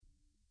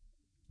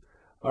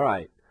All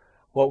right.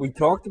 What we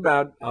talked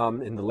about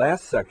in the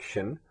last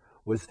section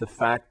was the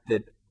fact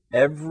that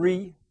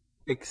every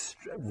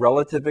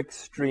relative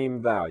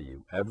extreme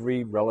value,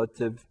 every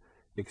relative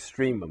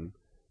extremum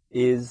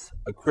is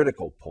a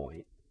critical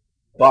point.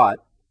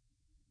 But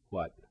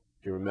what?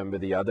 Do you remember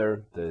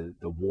the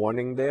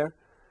warning there?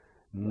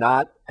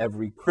 Not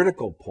every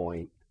critical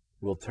point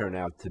will turn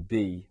out to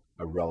be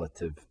a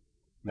relative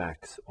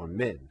max or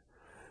min.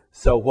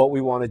 So what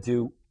we want to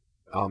do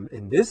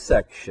in this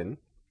section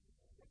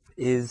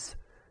is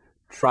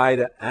try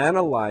to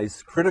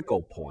analyze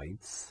critical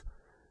points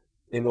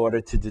in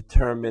order to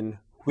determine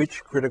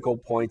which critical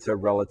points are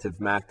relative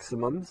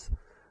maximums,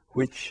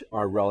 which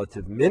are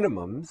relative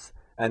minimums,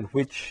 and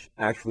which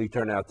actually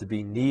turn out to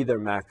be neither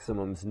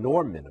maximums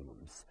nor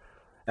minimums.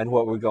 And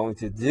what we're going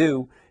to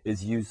do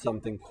is use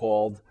something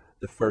called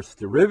the first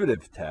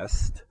derivative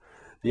test.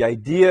 The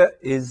idea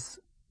is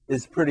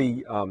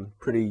pretty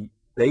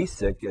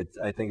basic.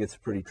 I think it's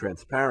pretty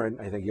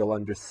transparent. I think you'll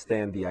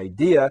understand the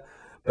idea.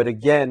 But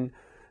again,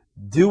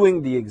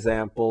 doing the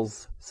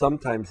examples,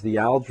 sometimes the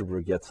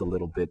algebra gets a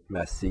little bit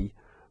messy,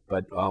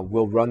 but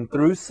we'll run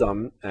through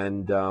some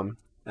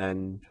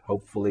and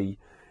hopefully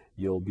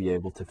you'll be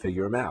able to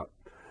figure them out.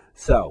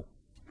 So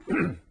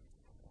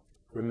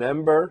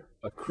remember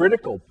a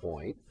critical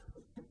point.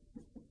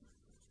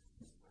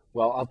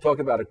 Well, I'll talk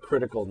about a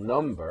critical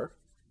number.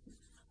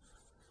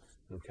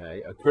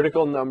 Okay, a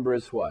critical number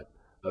is what?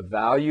 A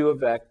value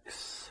of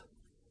x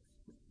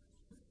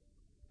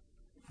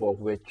for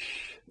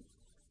which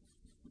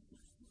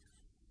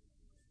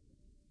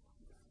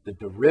the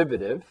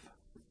derivative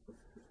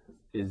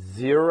is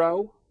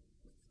 0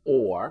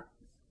 or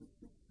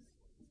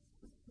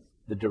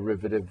the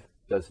derivative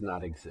does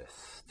not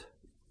exist.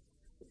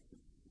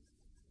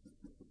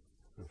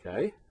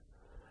 Okay?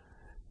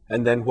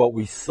 And then what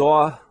we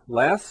saw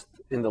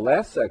in the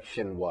last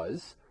section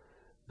was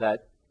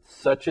that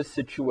such a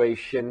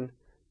situation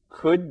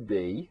could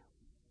be,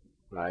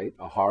 right,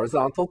 a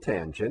horizontal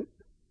tangent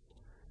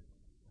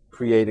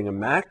creating a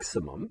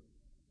maximum,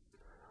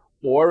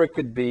 or it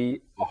could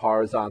be a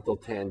horizontal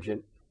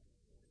tangent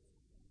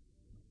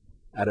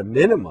at a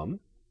minimum,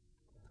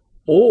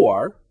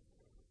 or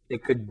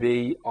it could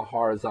be a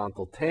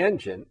horizontal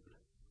tangent,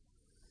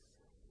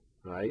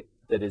 right,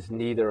 that is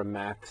neither a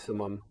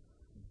maximum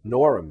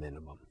nor a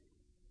minimum,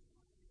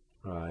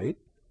 right?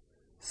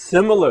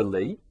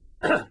 Similarly,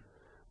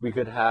 we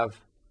could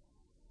have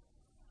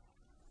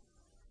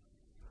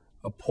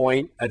a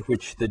point at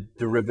which the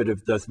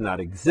derivative does not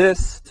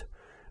exist,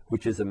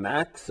 which is a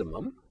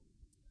maximum,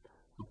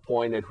 a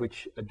point at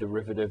which a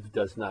derivative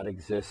does not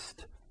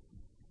exist,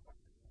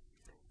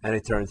 and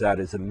it turns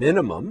out is a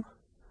minimum,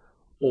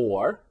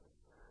 or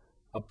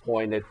a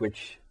point at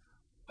which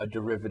a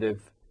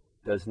derivative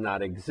does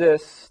not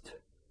exist,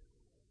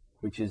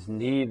 which is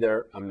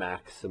neither a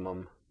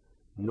maximum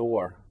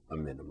nor a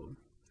minimum.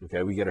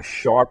 Okay, we get a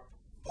sharp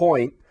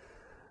point,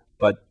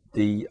 but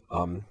the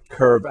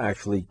curve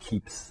actually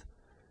keeps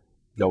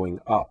going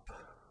up.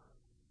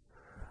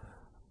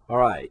 All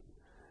right,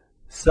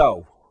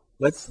 so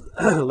let's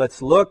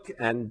look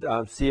and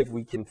see if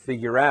we can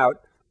figure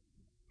out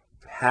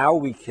how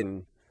we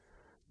can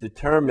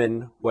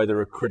determine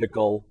whether a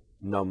critical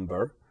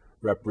number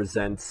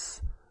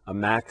represents a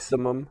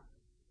maximum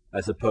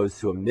as opposed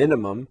to a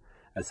minimum,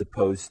 as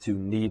opposed to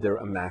neither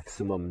a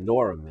maximum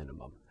nor a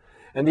minimum.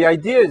 And the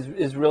idea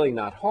is really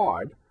not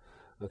hard.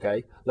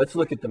 Okay, let's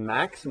look at the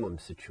maximum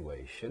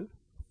situation.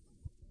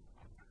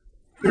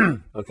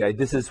 Okay,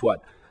 this is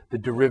what? The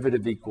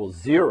derivative equals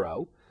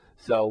 0.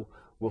 So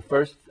we'll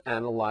first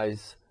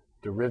analyze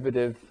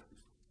derivative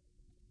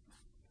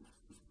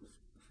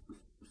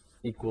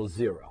equals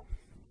 0.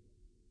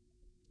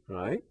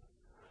 Right?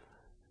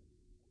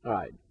 All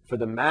right, for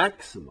the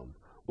maximum,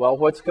 well,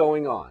 what's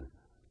going on?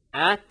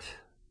 At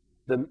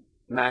the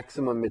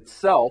maximum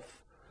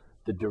itself,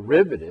 the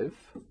derivative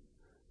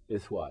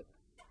is what?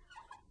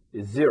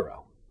 Is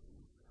 0.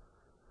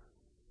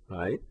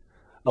 Right?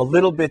 A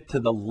little bit to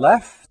the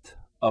left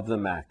of the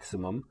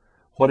maximum,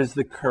 what is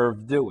the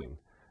curve doing?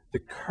 The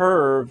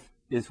curve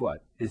is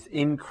what? Is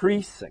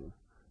increasing,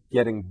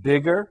 getting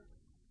bigger,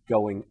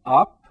 going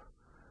up,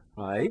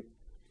 right?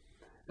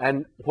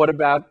 And what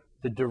about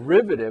the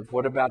derivative?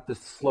 What about the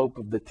slope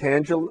of the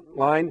tangent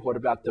line? What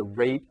about the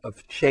rate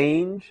of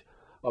change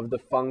of the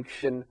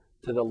function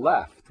to the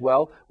left?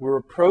 Well, we're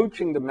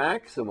approaching the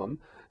maximum,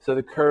 so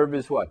the curve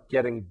is what?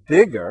 Getting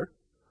bigger,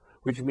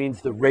 which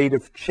means the rate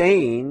of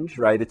change,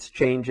 right? It's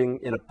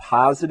changing in a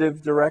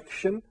positive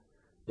direction,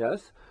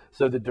 yes?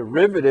 So the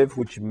derivative,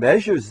 which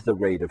measures the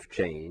rate of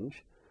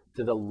change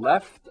to the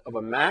left of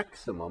a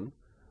maximum,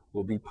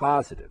 will be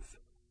positive.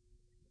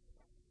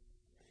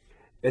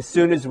 As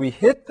soon as we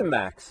hit the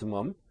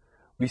maximum,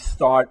 we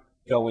start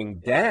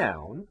going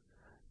down,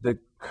 the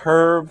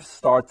curve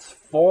starts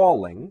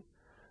falling,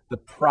 the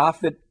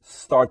profit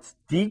starts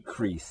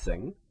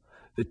decreasing,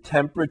 the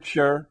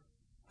temperature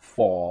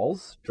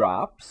falls,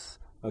 drops,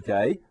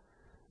 okay?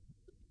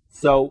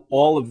 So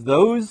all of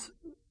those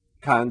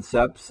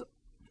concepts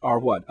are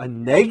what? A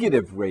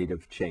negative rate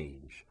of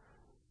change,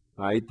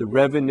 right? The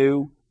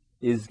revenue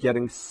is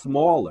getting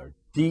smaller,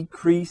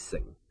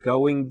 decreasing,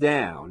 going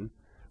down,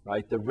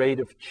 right? The rate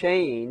of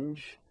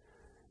change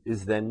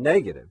is then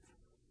negative.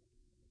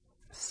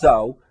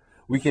 So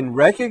we can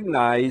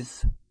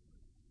recognize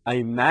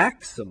a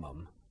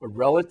maximum, a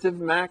relative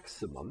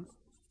maximum,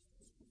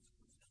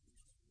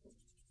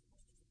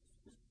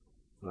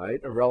 right?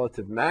 A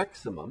relative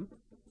maximum,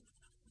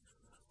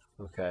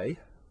 okay?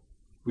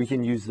 We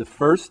can use the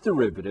first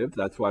derivative.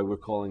 That's why we're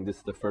calling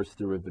this the first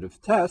derivative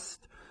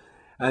test.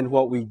 And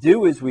what we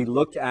do is we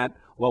look at,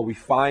 well, we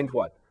find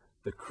what?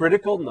 The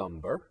critical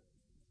number,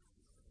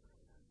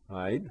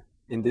 right?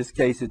 In this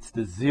case, it's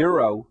the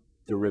zero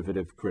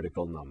derivative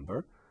critical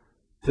number.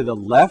 To the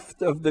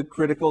left of the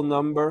critical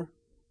number,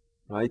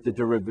 right, the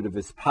derivative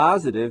is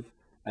positive,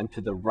 and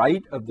to the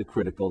right of the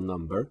critical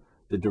number,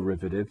 the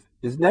derivative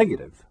is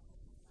negative.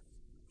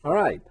 All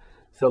right,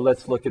 so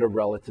let's look at a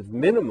relative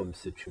minimum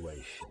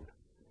situation.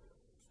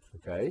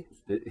 Okay,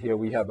 here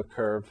we have a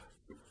curve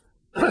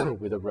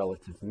with a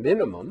relative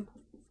minimum,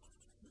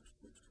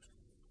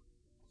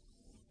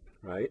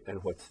 right?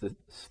 And what's the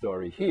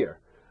story here?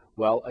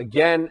 Well,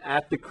 again,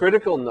 at the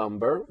critical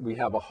number, we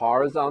have a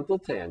horizontal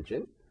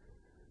tangent.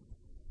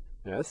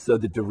 Yes, so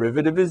the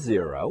derivative is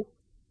 0.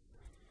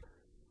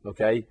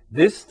 Okay,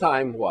 this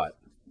time what?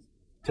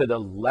 To the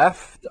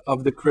left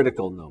of the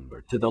critical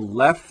number, to the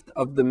left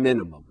of the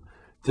minimum,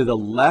 to the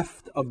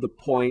left of the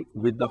point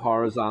with the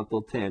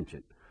horizontal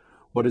tangent.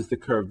 What is the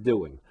curve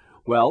doing?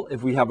 Well,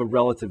 if we have a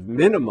relative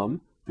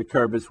minimum, the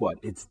curve is what?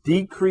 It's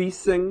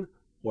decreasing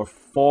or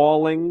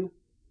falling,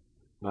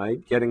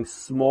 right? Getting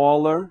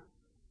smaller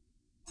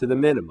to the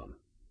minimum.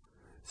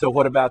 So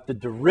what about the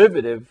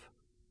derivative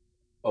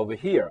over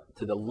here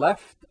to the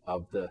left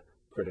of the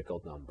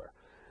critical number?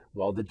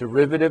 Well, the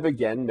derivative,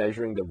 again,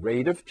 measuring the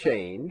rate of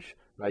change,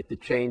 right? The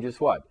change is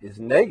what? Is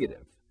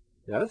negative,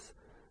 yes?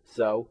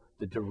 So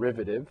the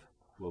derivative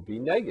will be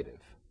negative,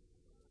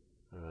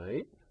 all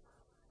right?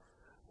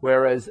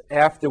 Whereas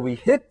after we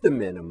hit the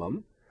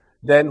minimum,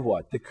 then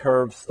what? The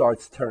curve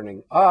starts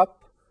turning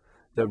up,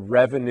 the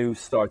revenue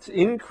starts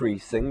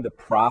increasing, the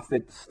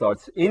profit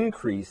starts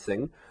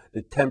increasing,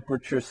 the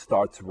temperature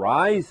starts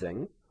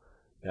rising,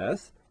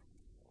 yes?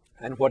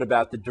 And what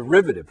about the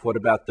derivative? What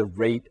about the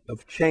rate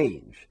of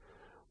change?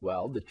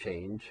 Well, the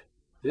change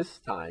this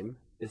time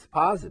is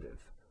positive,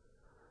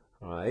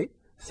 all right?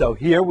 So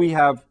here we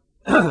have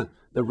the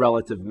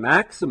relative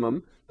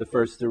maximum. The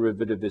first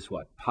derivative is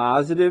what?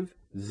 Positive,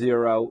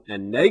 0,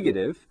 and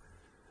negative.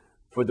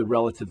 For the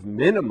relative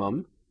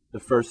minimum, the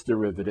first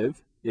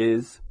derivative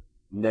is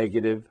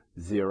negative,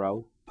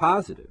 0,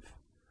 positive,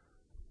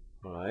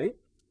 all right?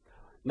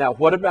 Now,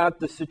 what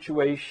about the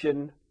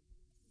situation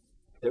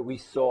that we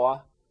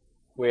saw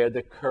where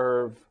the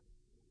curve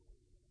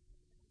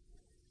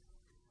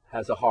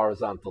has a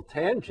horizontal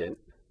tangent,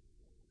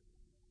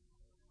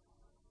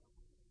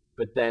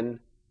 but then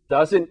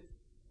doesn't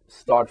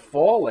start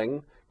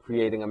falling,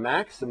 creating a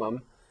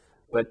maximum,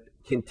 but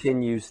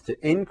continues to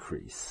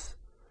increase?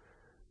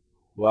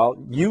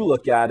 Well, you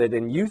look at it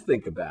and you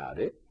think about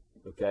it,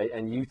 okay,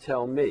 and you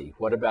tell me,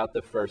 what about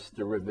the first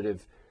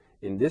derivative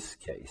in this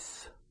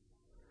case?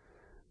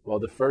 Well,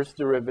 the first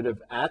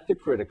derivative at the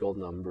critical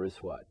number is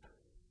what?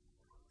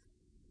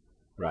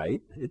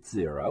 Right, it's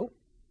 0.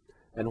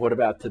 And what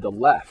about to the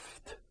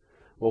left?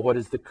 Well, what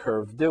is the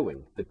curve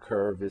doing? The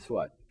curve is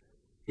what?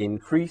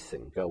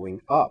 Increasing,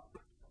 going up.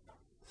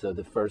 So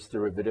the first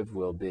derivative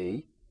will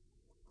be,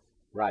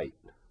 right,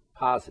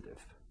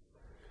 positive.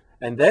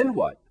 And then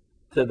what?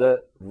 To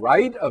the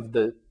right of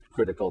the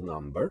critical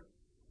number,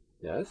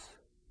 yes,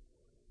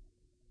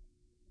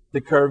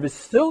 the curve is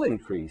still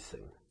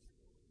increasing.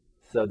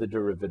 So the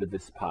derivative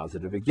is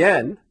positive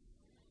again,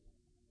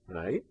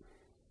 right?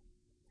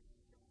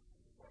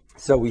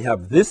 So we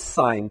have this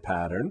sign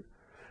pattern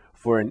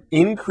for an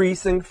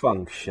increasing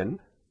function,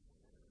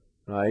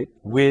 right,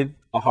 with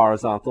a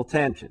horizontal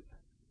tangent.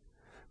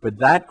 But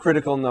that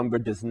critical number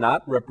does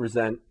not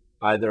represent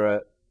either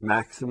a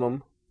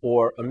maximum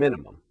or a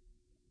minimum,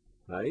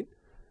 right?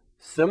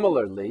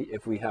 Similarly,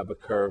 if we have a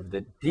curve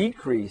that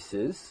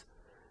decreases,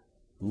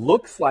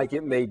 looks like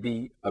it may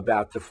be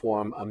about to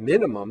form a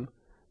minimum,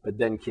 but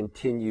then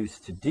continues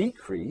to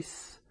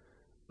decrease,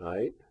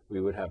 right,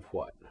 we would have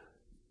what?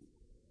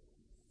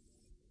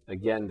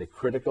 Again, the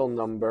critical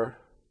number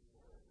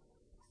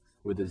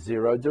with a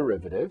 0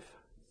 derivative,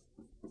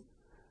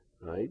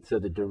 right? So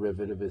the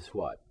derivative is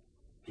what?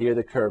 Here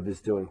the curve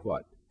is doing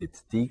what?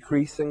 It's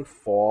decreasing,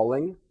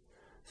 falling.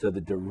 So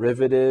the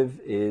derivative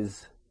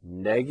is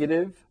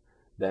negative,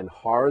 then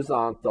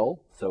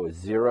horizontal, so a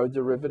 0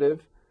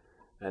 derivative,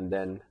 and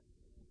then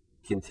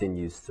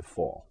continues to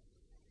fall.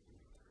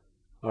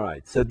 All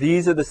right, so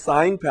these are the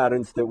sign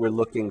patterns that we're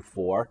looking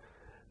for.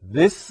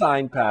 This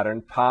sign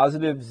pattern,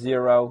 positive,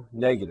 0,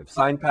 negative.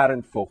 Sign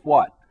pattern for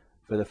what?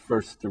 For the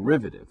first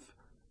derivative,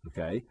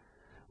 okay?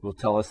 Will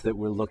tell us that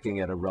we're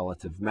looking at a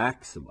relative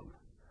maximum.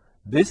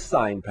 This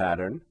sign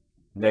pattern,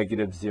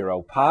 negative,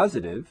 0,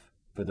 positive,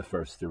 for the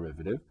first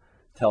derivative,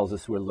 tells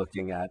us we're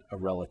looking at a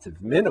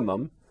relative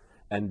minimum.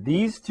 And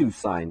these two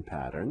sign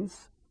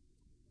patterns,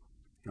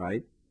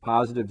 right?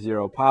 Positive,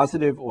 0,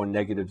 positive, or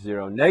negative,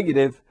 0,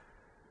 negative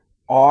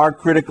are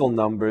critical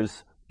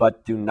numbers,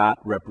 but do not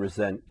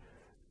represent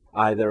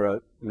either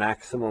a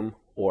maximum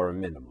or a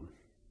minimum.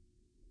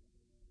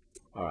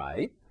 All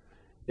right.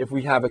 If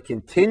we have a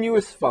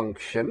continuous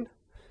function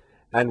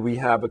and we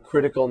have a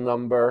critical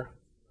number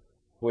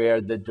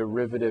where the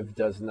derivative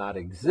does not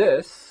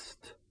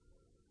exist,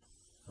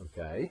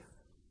 okay,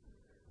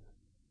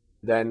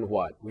 then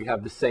what? We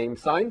have the same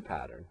sign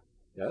pattern,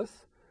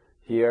 yes?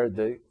 Here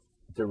the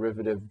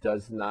derivative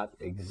does not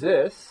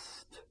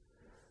exist,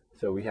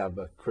 so we have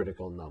a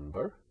critical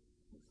number,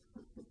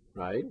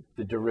 right?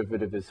 The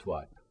derivative is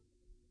what?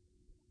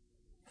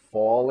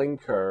 Falling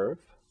curve,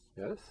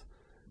 yes?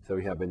 So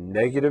we have a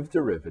negative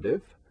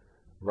derivative,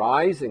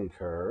 rising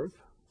curve,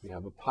 we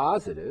have a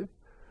positive.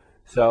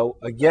 So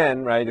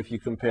again, right, if you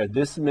compare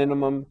this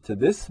minimum to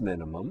this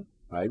minimum,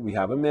 right, we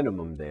have a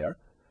minimum there,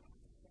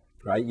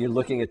 right? You're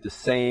looking at the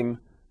same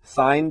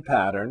sign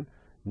pattern,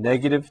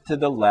 negative to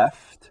the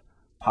left,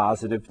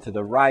 positive to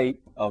the right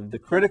of the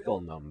critical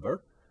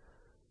number,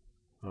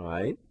 all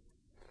right?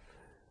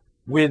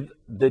 With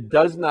the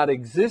does not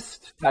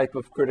exist type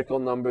of critical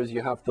numbers,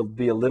 you have to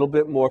be a little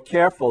bit more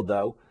careful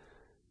though.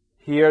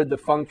 Here, the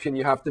function,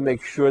 you have to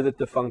make sure that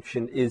the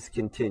function is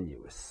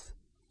continuous,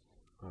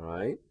 all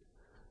right?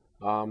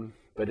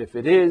 But if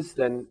it is,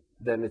 then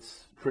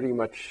it's pretty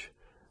much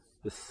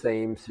the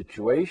same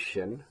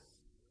situation,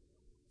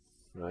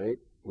 right?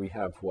 We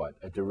have what?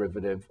 A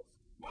derivative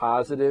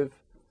positive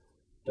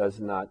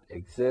does not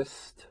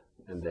exist,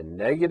 and then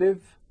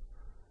negative,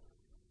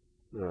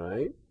 all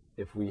right?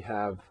 If we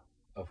have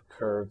a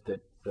curve that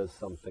does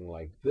something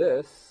like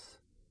this,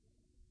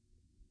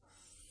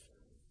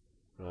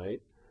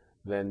 right?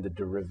 Then the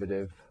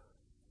derivative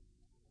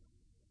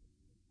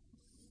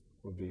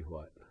would be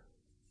what?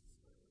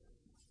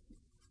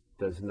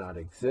 Does not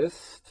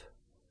exist,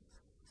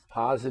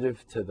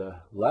 positive to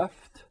the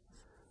left,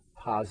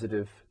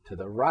 positive to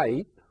the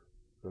right,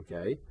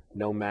 okay?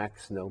 No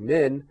max, no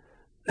min.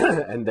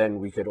 And then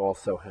we could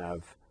also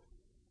have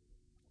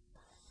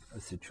a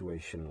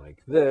situation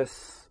like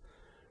this,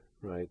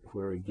 right?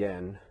 Where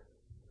again,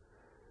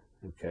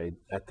 okay,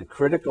 at the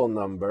critical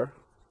number,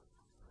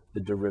 the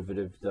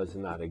derivative does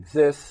not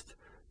exist.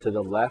 To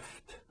the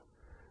left,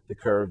 the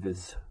curve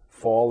is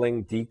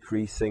falling,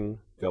 decreasing,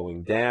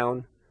 going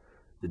down.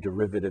 The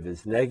derivative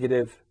is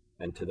negative,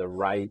 and to the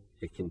right,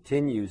 it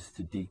continues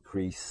to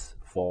decrease,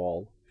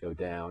 fall, go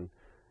down,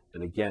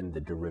 and again, the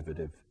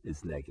derivative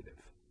is negative.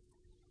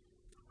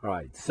 All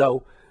right,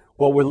 so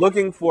what we're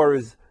looking for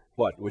is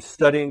what? We're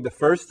studying the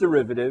first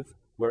derivative.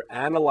 We're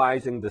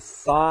analyzing the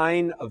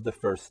sign of the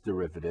first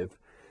derivative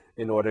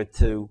in order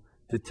to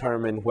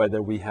determine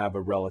whether we have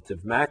a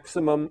relative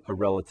maximum, a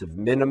relative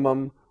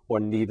minimum, or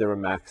neither a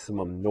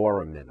maximum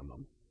nor a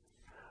minimum.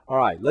 All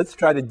right, let's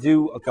try to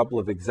do a couple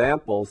of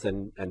examples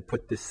and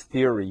put this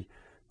theory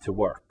to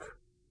work.